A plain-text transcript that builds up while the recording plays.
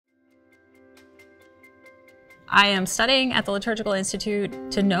I am studying at the Liturgical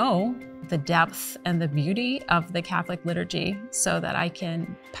Institute to know the depth and the beauty of the Catholic liturgy so that I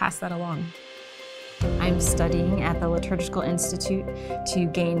can pass that along. I'm studying at the Liturgical Institute to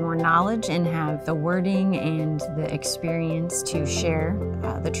gain more knowledge and have the wording and the experience to share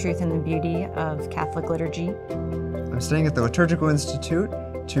the truth and the beauty of Catholic liturgy. I'm studying at the Liturgical Institute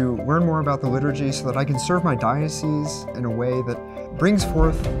to learn more about the liturgy so that I can serve my diocese in a way that brings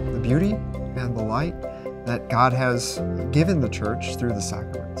forth the beauty and the light that God has given the Church through the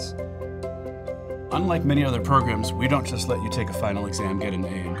sacraments. Unlike many other programs, we don't just let you take a final exam, get an A,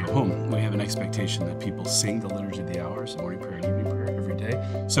 and go home. We have an expectation that people sing the Liturgy of the Hours, morning prayer and evening prayer every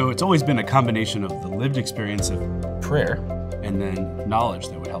day. So it's always been a combination of the lived experience of prayer and then knowledge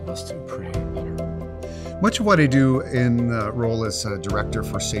that would help us to pray better. Much of what I do in the role as a director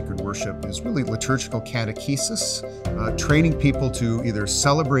for sacred worship is really liturgical catechesis, training people to either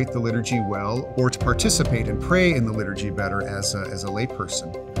celebrate the liturgy well or to participate and pray in the liturgy better as a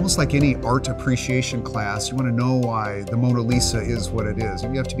layperson. Almost like any art appreciation class, you want to know why the Mona Lisa is what it is,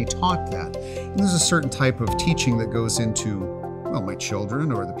 and you have to be taught that. And there's a certain type of teaching that goes into, well, my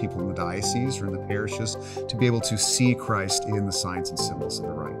children or the people in the diocese or in the parishes to be able to see Christ in the signs and symbols of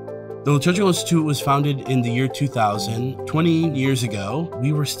the rite. The Liturgical Institute was founded in the year 2000. 20 years ago,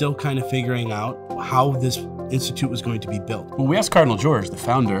 we were still kind of figuring out how this institute was going to be built. Well, we asked Cardinal George, the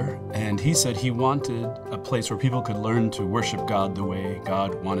founder, and he said he wanted a place where people could learn to worship God the way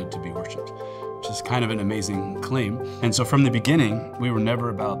God wanted to be worshiped, which is kind of an amazing claim. And so from the beginning, we were never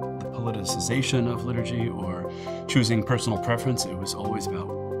about the politicization of liturgy or choosing personal preference. It was always about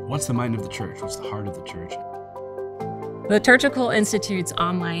what's the mind of the Church, what's the heart of the Church. The Liturgical Institute's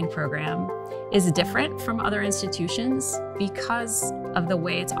online program is different from other institutions because of the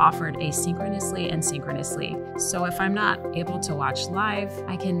way it's offered asynchronously and synchronously. So if I'm not able to watch live,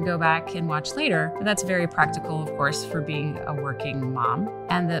 I can go back and watch later. And that's very practical, of course, for being a working mom.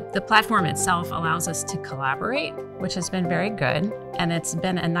 And the platform itself allows us to collaborate, which has been very good. And it's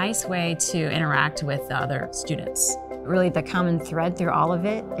been a nice way to interact with the other students. Really, the common thread through all of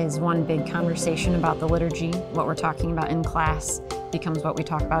it is one big conversation about the liturgy. What we're talking about in class becomes what we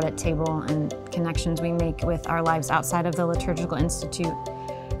talk about at table, and connections we make with our lives outside of the Liturgical Institute.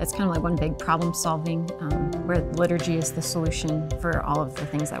 It's kind of like one big problem solving where liturgy is the solution for all of the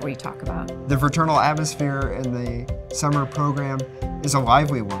things that we talk about. The fraternal atmosphere in the summer program is a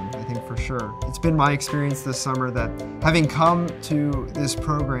lively one, I think, for sure. It's been my experience this summer that having come to this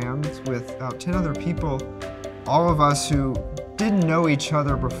program with about 10 other people, all of us who didn't know each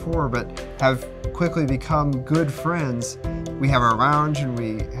other before but have quickly become good friends. We have our lounge and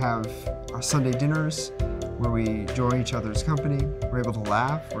we have our Sunday dinners where we enjoy each other's company. We're able to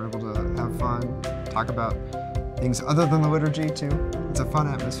laugh, we're able to have fun, talk about things other than the liturgy too. It's a fun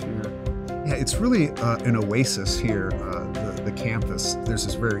atmosphere. Yeah, it's really an oasis here, the campus. There's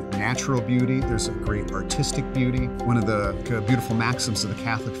this very natural beauty, there's a great artistic beauty. One of the beautiful maxims of the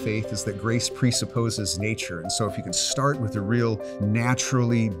Catholic faith is that grace presupposes nature. And so if you can start with a real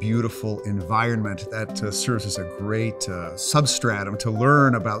naturally beautiful environment, that serves as a great substratum to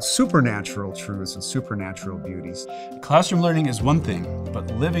learn about supernatural truths and supernatural beauties. Classroom learning is one thing, but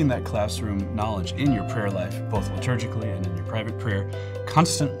living that classroom knowledge in your prayer life, both liturgically and in your private prayer,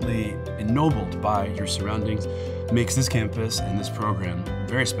 constantly ennobled by your surroundings, makes this campus and this program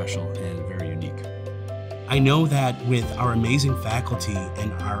very special and very unique. I know that with our amazing faculty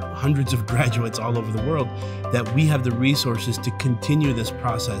and our hundreds of graduates all over the world, that we have the resources to continue this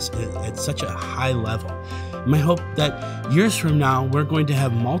process at such a high level. My hope that years from now, we're going to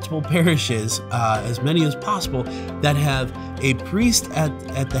have multiple parishes, as many as possible, that have a priest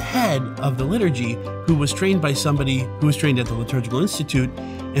at the head of the liturgy who was trained by somebody who was trained at the Liturgical Institute,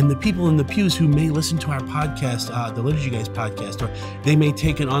 and the people in the pews who may listen to our podcast, the Liturgy Guys podcast, or they may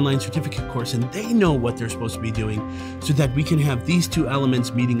take an online certificate course and they know what they're supposed to be doing, so that we can have these two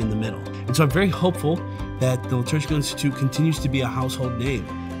elements meeting in the middle. And so I'm very hopeful that the Liturgical Institute continues to be a household name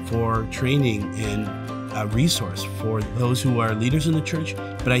for training and a resource for those who are leaders in the Church,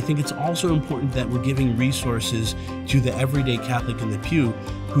 but I think it's also important that we're giving resources to the everyday Catholic in the pew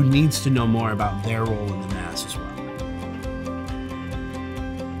who needs to know more about their role in the Mass as well.